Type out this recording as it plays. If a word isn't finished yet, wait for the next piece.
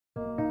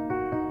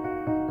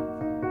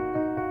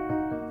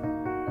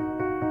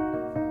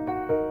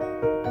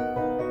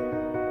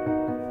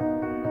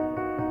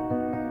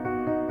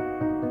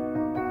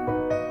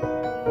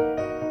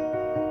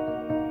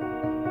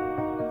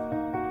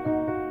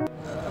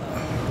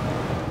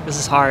This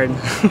is hard.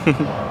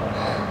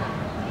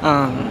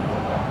 um,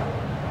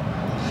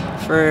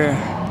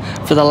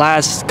 for the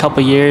last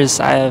couple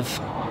years, I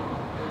have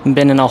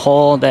been in a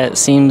hole that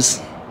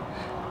seems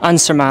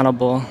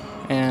unsurmountable,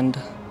 and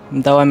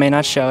though I may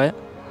not show it,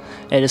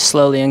 it is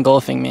slowly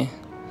engulfing me.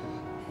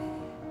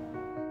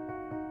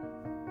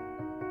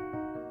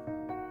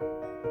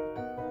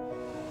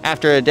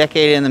 After a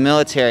decade in the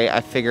military,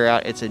 I figure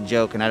out it's a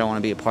joke and I don't want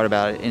to be a part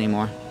about it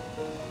anymore.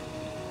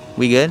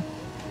 We good?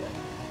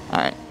 All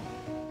right.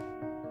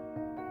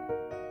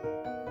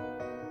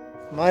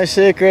 My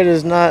secret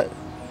is not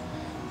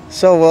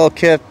so well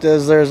kept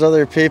as there's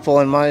other people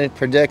in my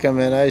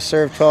predicament. I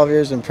served 12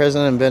 years in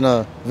prison and been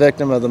a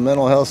victim of the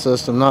mental health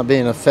system not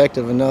being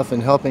effective enough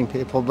in helping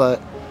people. But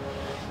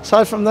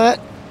aside from that,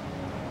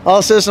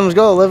 all systems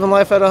go, living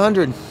life at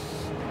 100.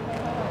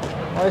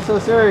 Why so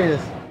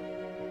serious?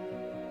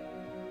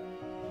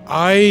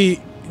 I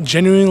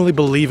genuinely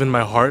believe in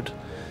my heart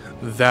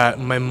that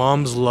my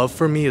mom's love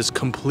for me is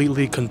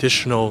completely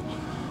conditional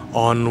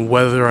on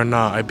whether or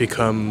not I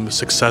become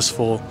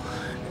successful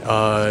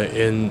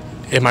in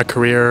my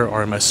career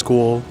or in my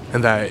school,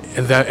 and that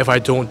if I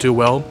don't do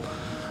well,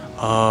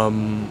 I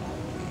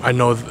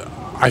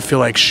feel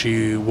like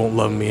she won't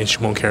love me and she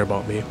won't care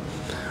about me.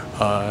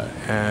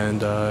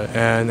 And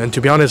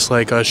to be honest,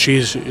 like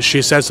she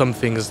said some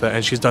things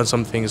and she's done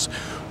some things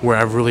where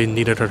I've really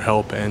needed her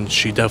help, and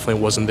she definitely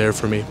wasn't there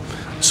for me.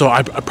 So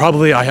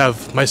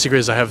my secret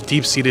is I have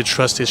deep-seated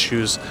trust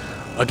issues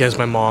against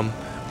my mom,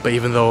 but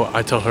even though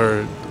I tell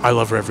her I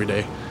love her every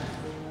day.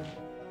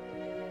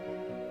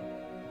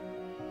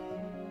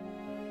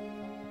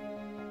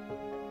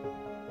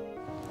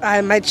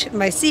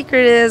 My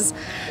secret is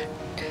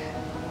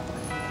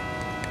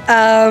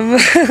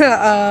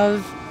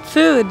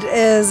food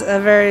is a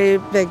very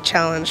big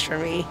challenge for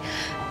me.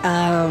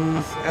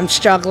 I'm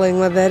struggling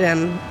with it,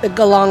 and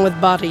along with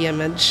body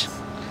image.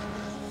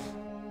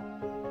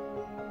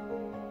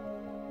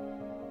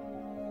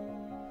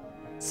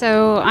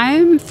 So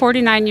I'm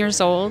 49 years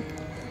old,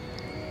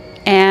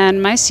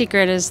 and my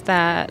secret is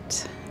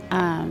that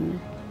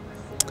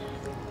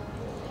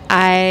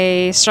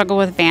I struggle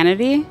with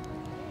vanity.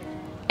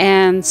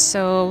 And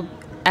so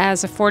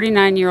as a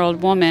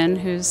 49-year-old woman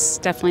who's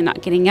definitely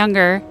not getting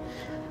younger,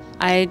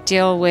 I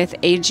deal with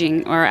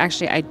aging, or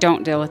actually I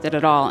don't deal with it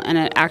at all, and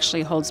it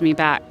actually holds me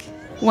back.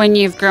 When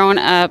you've grown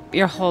up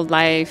your whole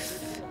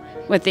life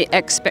with the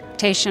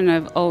expectation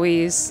of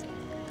always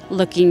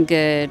looking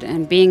good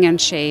and being in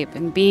shape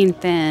and being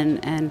thin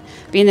and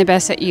being the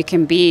best that you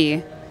can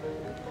be,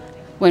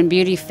 when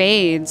beauty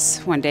fades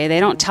one day, they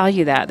don't tell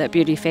you that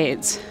beauty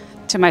fades.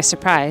 To my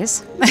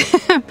surprise,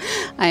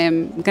 I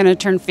am going to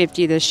turn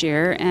 50 this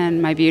year,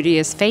 and my beauty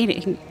is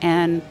fading,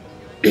 and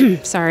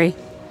sorry.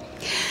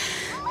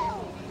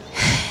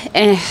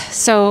 And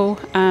so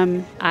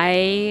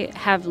I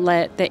have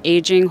let the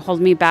aging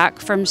hold me back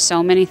from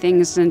so many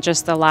things in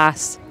just the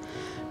last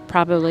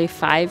probably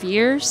 5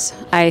 years.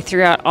 I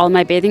threw out all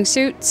my bathing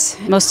suits,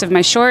 most of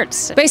my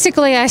shorts.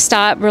 Basically, I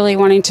stopped really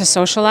wanting to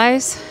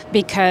socialize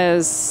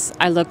because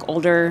I look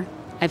older.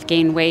 I've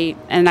gained weight,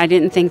 and I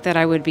didn't think that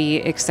I would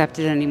be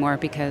accepted anymore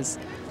because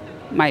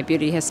my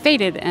beauty has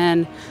faded.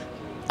 And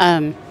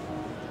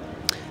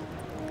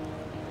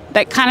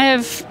it kind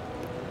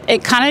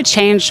of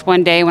changed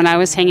one day when I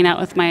was hanging out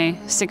with my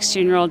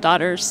 16-year-old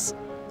daughters,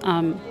 her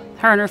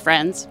and her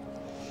friends.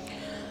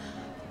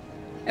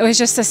 It was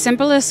just the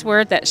simplest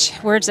words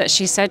that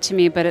she said to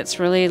me, but it's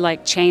really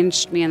like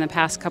changed me in the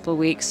past couple of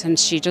weeks. And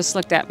she just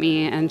looked at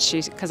me, and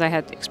because I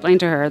had explained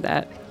to her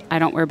that I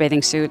don't wear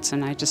bathing suits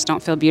and I just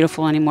don't feel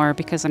beautiful anymore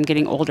because I'm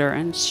getting older.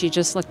 And she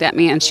just looked at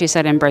me and she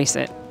said, embrace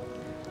it.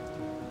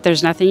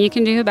 There's nothing you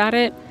can do about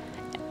it,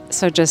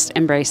 so just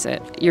embrace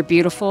it. You're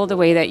beautiful the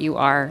way that you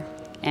are.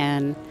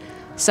 And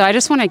so I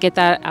just want to get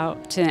that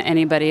out to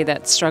anybody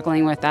that's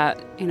struggling with that.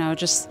 You know,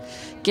 just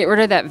get rid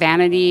of that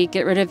vanity,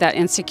 get rid of that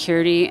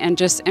insecurity, and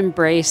just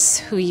embrace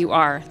who you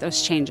are,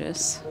 those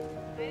changes.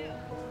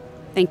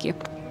 Thank you.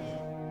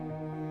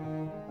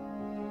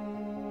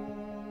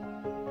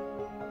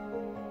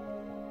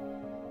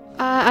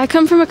 I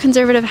come from a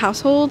conservative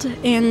household,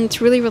 and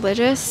it's really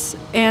religious,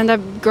 and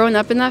I've grown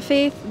up in that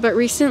faith. But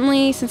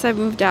recently, since I've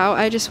moved out,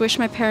 I just wish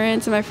my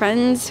parents and my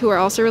friends who are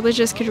also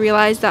religious could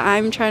realize that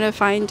I'm trying to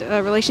find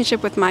a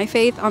relationship with my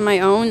faith on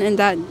my own, and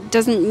that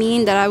doesn't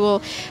mean that I will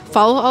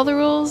follow all the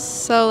rules.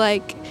 So,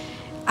 like,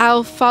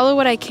 I'll follow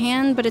what I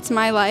can, but it's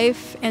my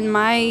life and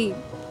my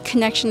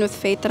connection with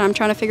faith that I'm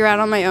trying to figure out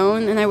on my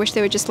own, and I wish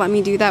they would just let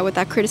me do that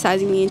without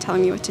criticizing me and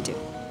telling me what to do.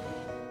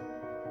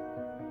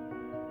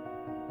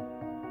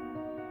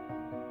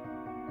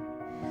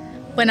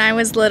 When I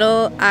was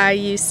little, I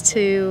used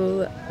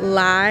to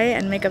lie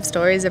and make up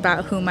stories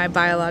about who my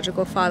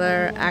biological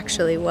father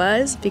actually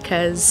was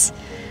because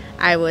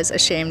I was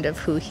ashamed of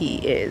who he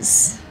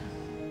is.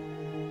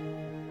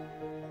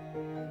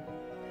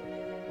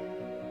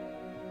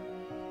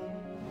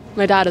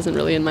 My dad isn't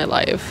really in my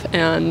life,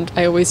 and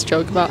I always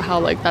joke about how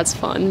that's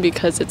fun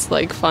because it's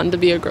fun to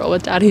be a girl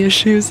with daddy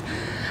issues.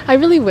 I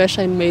really wish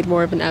I made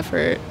more of an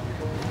effort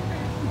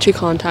to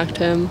contact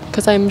him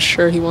because I'm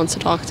sure he wants to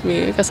talk to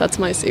me. I guess that's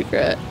my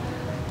secret.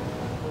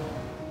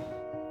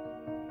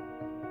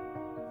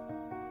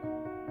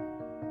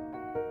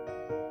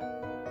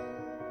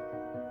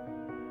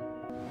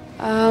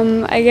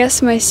 I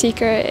guess my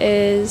secret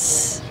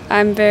is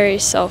I'm very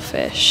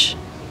selfish,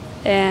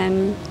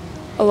 and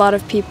a lot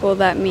of people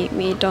that meet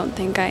me don't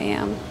think I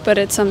am, but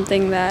it's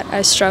something that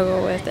I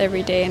struggle with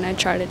every day and I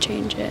try to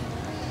change it.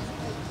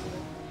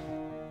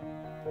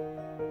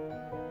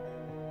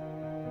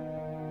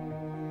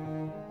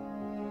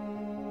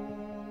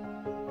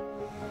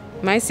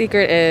 My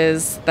secret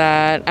is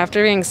that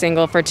after being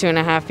single for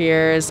 2.5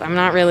 years, I'm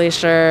not really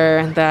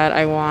sure that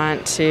I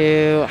want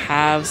to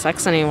have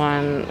sex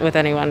with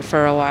anyone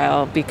for a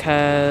while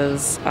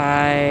because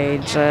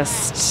I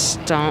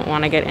just don't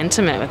want to get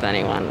intimate with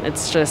anyone.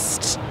 It's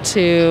just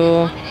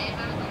too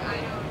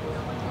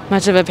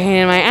much of a pain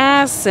in my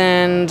ass,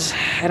 and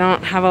I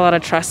don't have a lot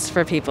of trust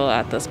for people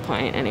at this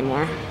point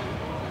anymore.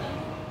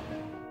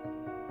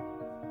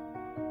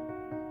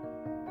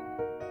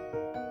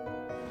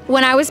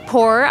 When I was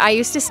poor, I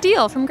used to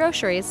steal from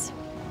groceries.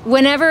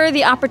 Whenever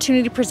the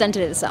opportunity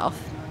presented itself.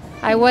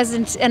 I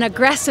wasn't an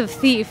aggressive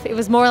thief. It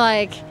was more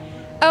like,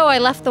 oh, I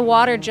left the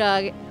water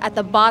jug at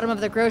the bottom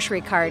of the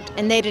grocery cart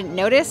and they didn't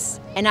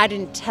notice and I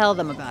didn't tell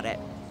them about it.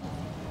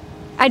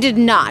 I did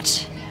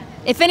not.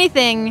 If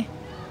anything,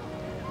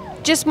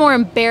 just more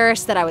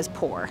embarrassed that I was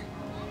poor.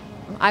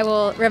 I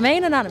will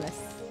remain anonymous.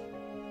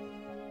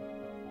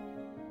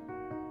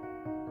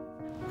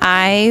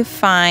 I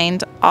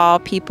find all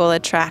people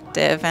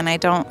attractive, and I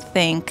don't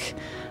think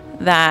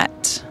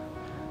that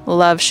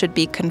love should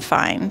be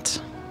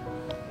confined.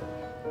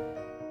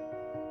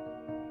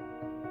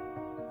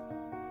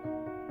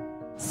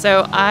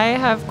 So I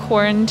have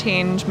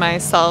quarantined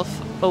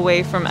myself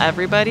away from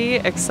everybody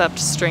except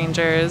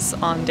strangers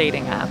on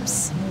dating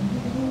apps.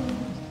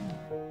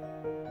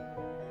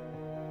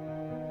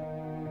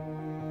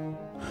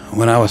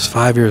 When I was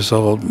 5 years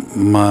old,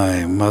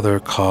 my mother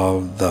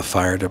called the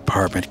fire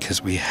department because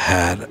we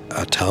had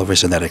a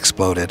television that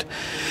exploded.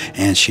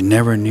 And she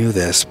never knew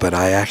this, but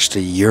I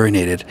actually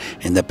urinated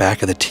in the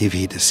back of the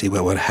TV to see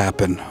what would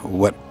happen.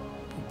 What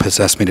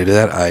possessed me to do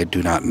that, I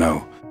do not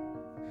know.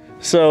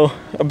 So,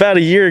 about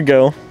a year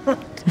ago,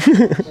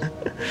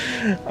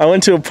 I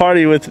went to a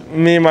party with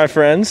me and my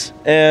friends,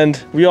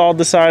 and we all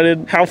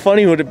decided how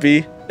funny would it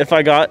be if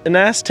I got an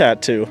ass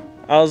tattoo.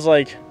 I was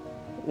like,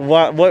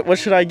 what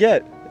should I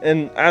get?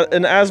 And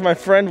as my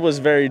friend was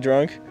very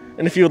drunk,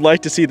 and if you would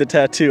like to see the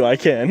tattoo, I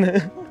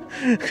can.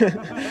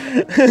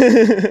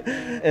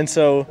 And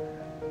so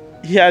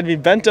he had me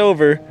bent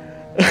over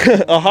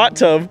a hot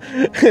tub,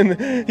 and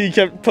he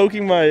kept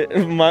poking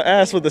my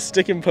ass with a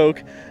stick and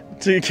poke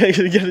to get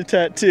a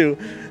tattoo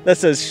that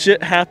says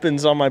 "shit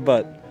happens" on my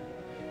butt.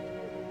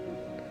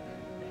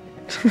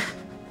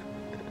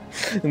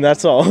 And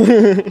that's all.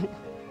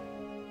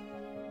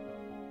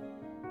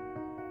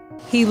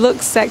 He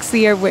looks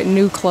sexier with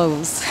new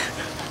clothes.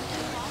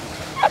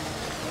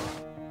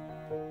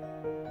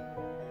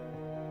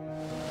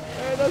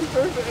 That's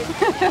perfect.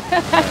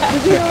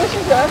 Did you hear what she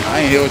said?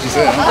 I didn't hear what you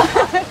said.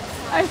 Huh?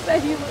 I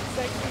said he looks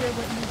sexier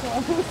with new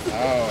clothes.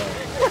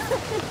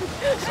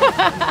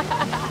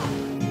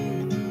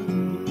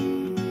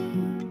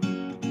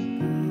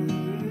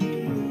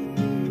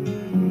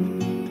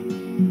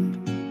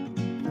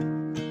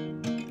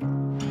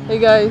 Hey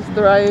guys,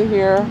 Thoraya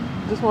here.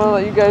 Just want to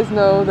let you guys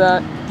know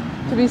that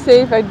to be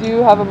safe, I do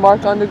have a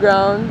mark on the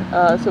ground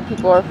so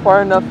people are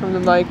far enough from the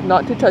mic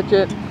not to touch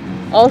it.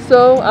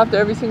 Also, after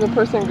every single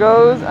person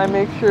goes, I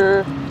make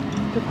sure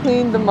to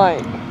clean the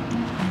mic.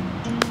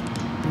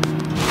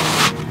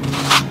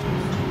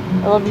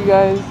 I love you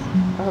guys.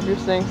 I hope you're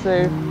staying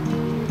safe.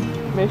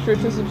 Make sure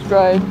to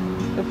subscribe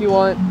if you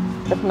want.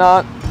 If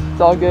not,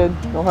 it's all good.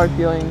 No hard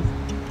feelings.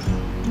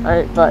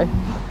 Alright, bye.